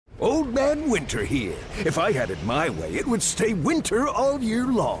Old Man Winter here. If I had it my way, it would stay winter all year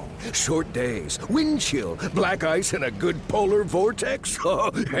long. Short days, wind chill, black ice, and a good polar vortex.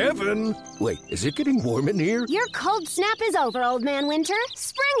 Oh, heaven! Wait, is it getting warm in here? Your cold snap is over, Old Man Winter.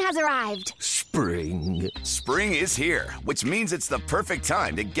 Spring has arrived. Spring. Spring is here, which means it's the perfect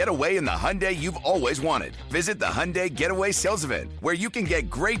time to get away in the Hyundai you've always wanted. Visit the Hyundai Getaway Sales Event, where you can get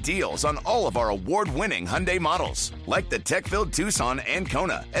great deals on all of our award-winning Hyundai models, like the tech-filled Tucson and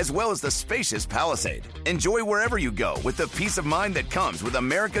Kona, as well as the spacious Palisade. Enjoy wherever you go with the peace of mind that comes with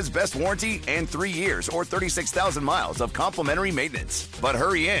America's best warranty and 3 years or 36,000 miles of complimentary maintenance. But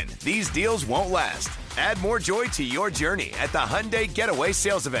hurry in, these deals won't last. Add more joy to your journey at the Hyundai Getaway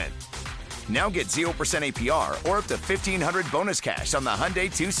Sales Event. Now get 0% APR or up to $1,500 bonus cash on the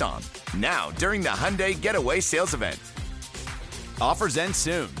Hyundai Tucson. Now, during the Hyundai Getaway Sales Event. Offers end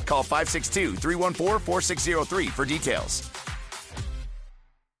soon. Call 562-314-4603 for details.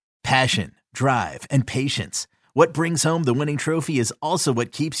 Passion, drive, and patience. What brings home the winning trophy is also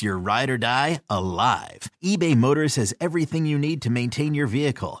what keeps your ride or die alive. eBay Motors has everything you need to maintain your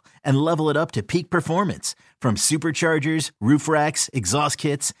vehicle and level it up to peak performance. From superchargers, roof racks, exhaust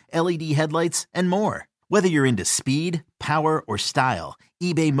kits, LED headlights, and more. Whether you're into speed, power, or style,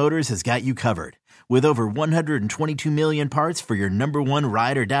 eBay Motors has got you covered. With over 122 million parts for your number one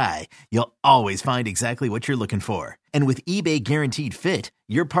ride or die, you'll always find exactly what you're looking for. And with eBay Guaranteed Fit,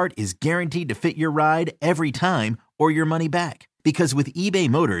 your part is guaranteed to fit your ride every time or your money back. Because with eBay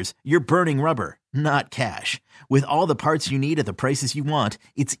Motors, you're burning rubber, not cash. With all the parts you need at the prices you want,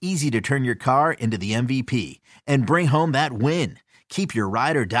 it's easy to turn your car into the MVP and bring home that win. Keep your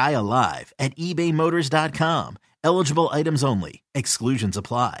ride or die alive at ebaymotors.com. Eligible items only. Exclusions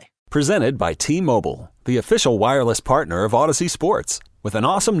apply. Presented by T-Mobile, the official wireless partner of Odyssey Sports. With an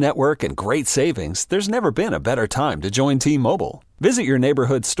awesome network and great savings, there's never been a better time to join T-Mobile. Visit your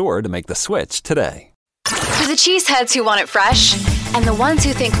neighborhood store to make the switch today. To the cheeseheads who want it fresh, and the ones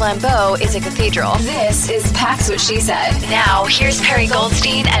who think Lambeau is a cathedral, this is Pax What She Said. Now, here's Perry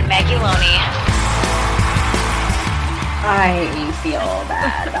Goldstein and Maggie Loney. I feel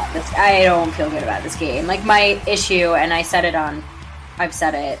bad about this. I don't feel good about this game. Like, my issue, and I've said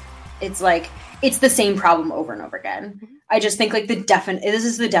it, it's like, it's the same problem over and over again. I just think like this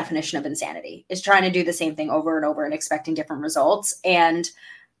is the definition of insanity, is trying to do the same thing over and over and expecting different results. And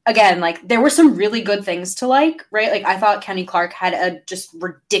again, like there were some really good things to like, right? Like I thought Kenny Clark had a just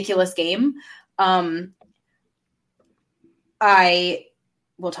ridiculous game. I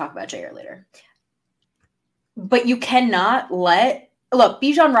will talk about Jair later, but you cannot look,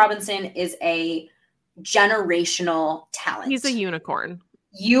 Bijan Robinson is a generational talent. He's a unicorn.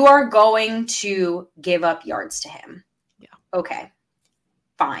 You are going to give up yards to him. Yeah. Okay.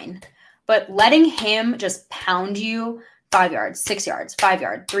 Fine. But letting him just pound you 5 yards, 6 yards, 5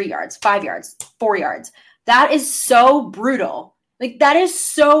 yards, 3 yards, 5 yards, 4 yards. That is so brutal. Like that is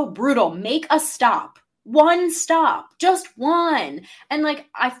so brutal. Make a stop. One stop. Just one. And like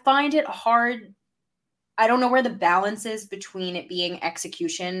I find it hard. I don't know where the balance is between it being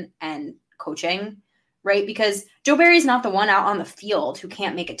execution and coaching. Right? Because Joe Barry's not the one out on the field who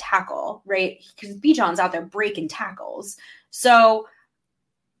can't make a tackle, right? Because Bijan's out there breaking tackles. So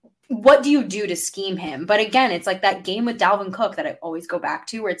what do you do to scheme him? But again, it's like that game with Dalvin Cook that I always go back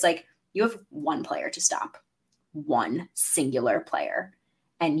to where it's like you have one player to stop, one singular player,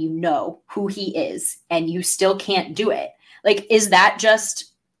 and you know who he is, and you still can't do it. Like, is that just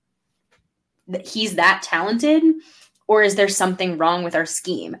that he's that talented, or is there something wrong with our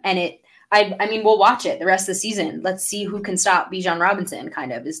scheme? And I mean, we'll watch it the rest of the season. Let's see who can stop Bijan Robinson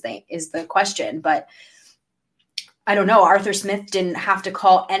kind of is the question. But I don't know. Arthur Smith didn't have to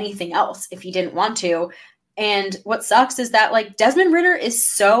call anything else if he didn't want to. And what sucks is that like Desmond Ridder is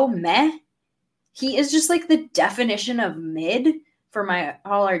so meh. He is just like the definition of mid for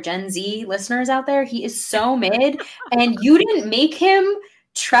all our Gen Z listeners out there. He is so mid and you didn't make him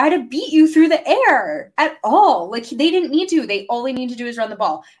try to beat you through the air at all. Like they didn't need to. All they need to do is run the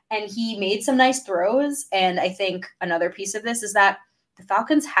ball. And he made some nice throws. And I think another piece of this is that the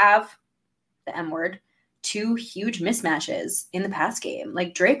Falcons have the M word, 2 huge mismatches in the pass game.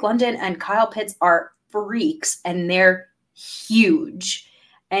 Like Drake London and Kyle Pitts are freaks and they're huge.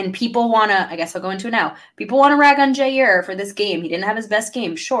 And people want to, I guess I'll go into it now. People want to rag on Jair for this game. He didn't have his best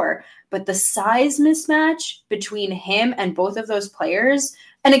game, sure. But the size mismatch between him and both of those players,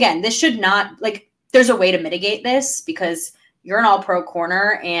 and again, this should not, like, there's a way to mitigate this because you're an all-pro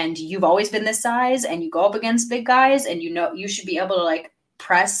corner and you've always been this size and you go up against big guys and you know you should be able to, like,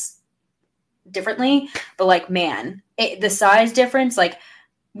 press differently. But, like, man, the size difference, like,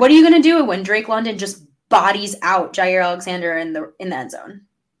 what are you going to do when Drake London just bodies out Jair Alexander in the end zone?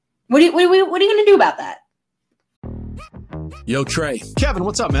 What are you going to do about that? Yo, Trey. Kevin,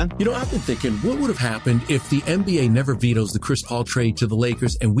 what's up, man? You know, I've been thinking, what would have happened if the NBA never vetoes the Chris Paul trade to the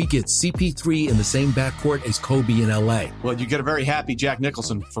Lakers and we get CP3 in the same backcourt as Kobe in LA? Well, you get a very happy Jack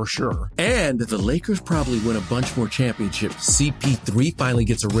Nicholson for sure. And the Lakers probably win a bunch more championships. CP3 finally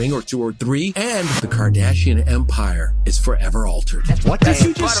gets a ring or 2 or 3, and the Kardashian empire is forever altered. What did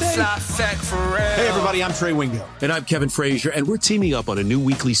you just say? Hey, everybody, I'm Trey Wingo. And I'm Kevin Frazier, and we're teaming up on a new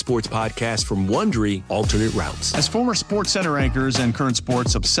weekly sports podcast from Wondery, Alternate Routes. As former Sports Center anchors and current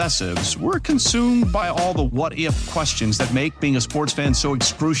sports obsessives, we're consumed by all the what-if questions that make being a sports fan so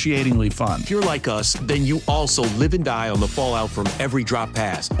excruciatingly fun. If you're like us, then you also live and die on the fallout from every drop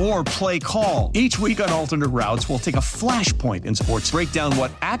pass. Or play call. Each week on Alternate Routes, we'll take a flashpoint in sports, break down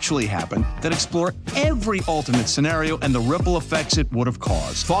what actually happened, then explore every alternate scenario and the ripple effects it would have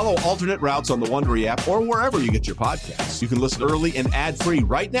caused. Follow Alternate Routes on the Wondery app or wherever you get your podcasts. You can listen early and ad-free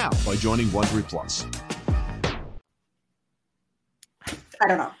right now by joining Wondery Plus. I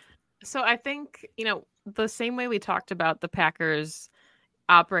don't know. So I think, the same way we talked about the Packers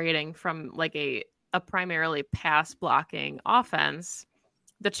operating from like a primarily pass blocking offense,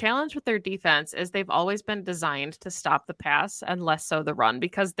 the challenge with their defense is they've always been designed to stop the pass and less so the run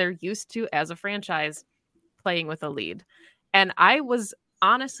because they're used to, as a franchise, playing with a lead. And I was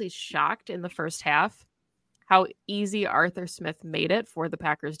honestly shocked in the first half how easy Arthur Smith made it for the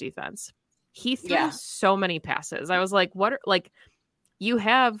Packers defense. He threw so many passes. I was like, you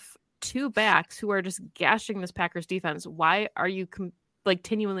have 2 backs who are just gashing this Packers defense. Why are you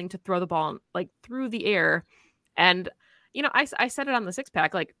continuing to throw the ball through the air? And, I said it on the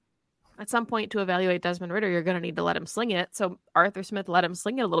 6-pack, at some point to evaluate Desmond Ridder, you're going to need to let him sling it. So Arthur Smith let him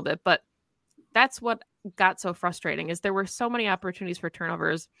sling it a little bit, but that's what got so frustrating is there were so many opportunities for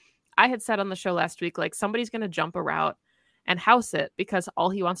turnovers. I had said on the show last week, somebody's going to jump a route and house it because all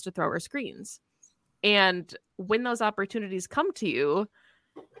he wants to throw are screens. And when those opportunities come to you,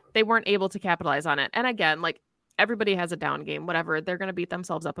 they weren't able to capitalize on it. And again, everybody has a down game, whatever, they're going to beat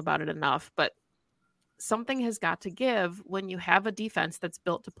themselves up about it enough. But something has got to give when you have a defense that's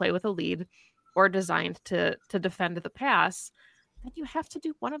built to play with a lead or designed to defend the pass, then you have to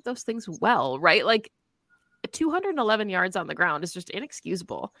do one of those things well, right? 211 yards on the ground is just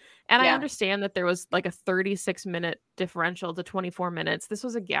inexcusable. And I understand that there was a 36-minute differential to 24 minutes. This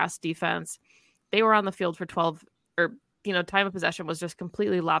was a gas defense. They were on the field for 12 time of possession was just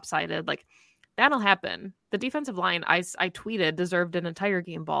completely lopsided. That'll happen. The defensive line, I tweeted, deserved an entire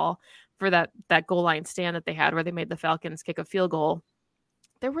game ball for that goal line stand that they had where they made the Falcons kick a field goal.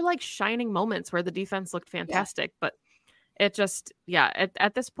 There were shining moments where the defense looked fantastic, but it just,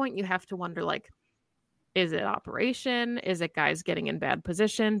 at this point you have to wonder, is it operation? Is it guys getting in bad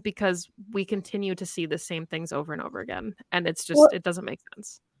position? Because we continue to see the same things over and over again. And it's just, it doesn't make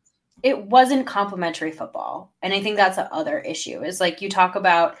sense. It wasn't complimentary football. And I think that's the other issue is you talk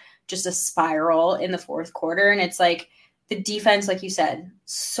about just a spiral in the fourth quarter. And it's the defense, like you said,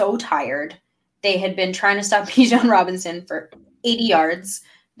 so tired. They had been trying to stop Bijan Robinson for 80 yards.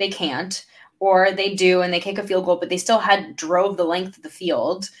 They can't, or they do, and they kick a field goal, but they still drove the length of the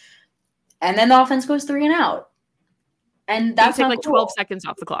field. And then the offense goes 3 and out. And that's take not 12 seconds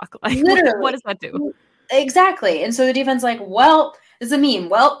off the clock. Literally. What does that do? Exactly. And so the defense well, it's a meme.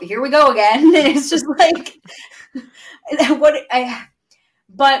 Well, here we go again. And it's just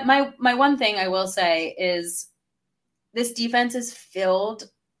but my one thing I will say is this defense is filled.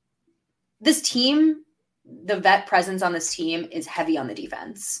 This team, the vet presence on this team is heavy on the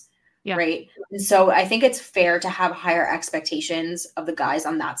defense. Yeah. Right. And so I think it's fair to have higher expectations of the guys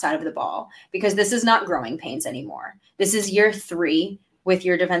on that side of the ball because this is not growing pains anymore. This is year 3 with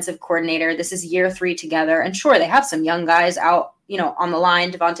your defensive coordinator. This is year 3 together. And sure, they have some young guys out, on the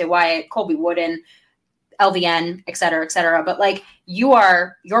line, Devontae Wyatt, Colby Wooden, LVN, et cetera. But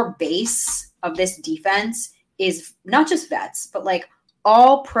your base of this defense is not just vets, but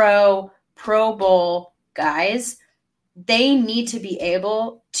all Pro Bowl guys. They need to be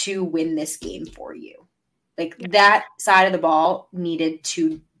able to win this game for you. That side of the ball needed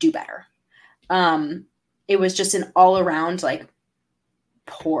to do better. It was just an all around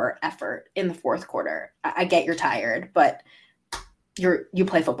poor effort in the fourth quarter. I get you're tired, but you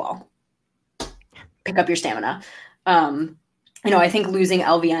play football. Pick up your stamina. I think losing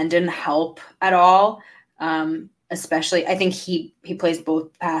LVN didn't help at all. Especially, I think he plays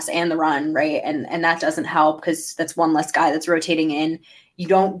both pass and the run, right? And that doesn't help because that's one less guy that's rotating in. You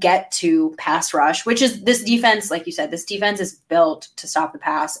don't get to pass rush, which is this defense, like you said, this defense is built to stop the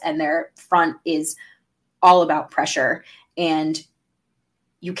pass, and their front is all about pressure. And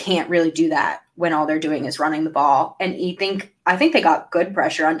you can't really do that when all they're doing is running the ball. And I think they got good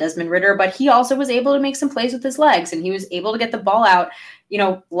pressure on Desmond Ridder, but he also was able to make some plays with his legs, and he was able to get the ball out,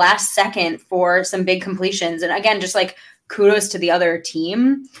 last second for some big completions. And again, just like kudos to the other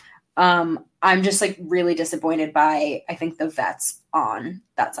team. I'm just like really disappointed by, I think, the vets on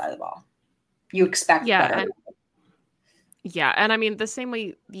that side of the ball. You expect better. And I mean, the same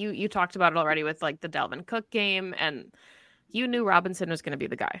way you talked about it already with like the Dalvin Cook game, and you knew Robinson was going to be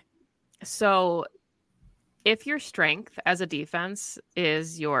the guy. So if your strength as a defense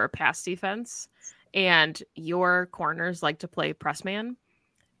is your pass defense and your corners like to play press man,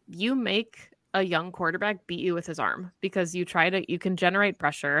 you make a young quarterback beat you with his arm because you can generate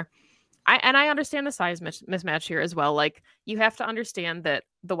pressure. I understand the size mismatch here as well. Like, you have to understand that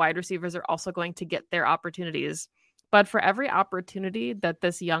the wide receivers are also going to get their opportunities. But for every opportunity that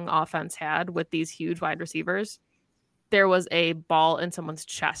this young offense had with these huge wide receivers, there was a ball in someone's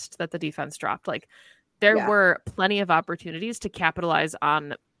chest that the defense dropped. Like, there were plenty of opportunities to capitalize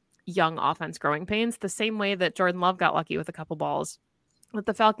on young offense growing pains, the same way that Jordan Love got lucky with a couple balls that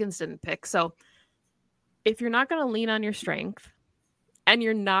the Falcons didn't pick. So if you're not going to lean on your strength and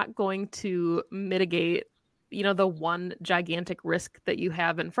you're not going to mitigate, the one gigantic risk that you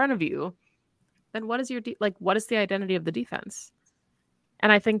have in front of you, then what is what is the identity of the defense?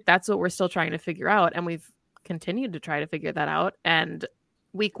 And I think that's what we're still trying to figure out. And we've continued to try to figure that out. And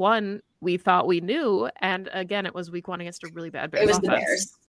week one, we thought we knew. And again, it was week one against a really bad Bears offense. The Bears.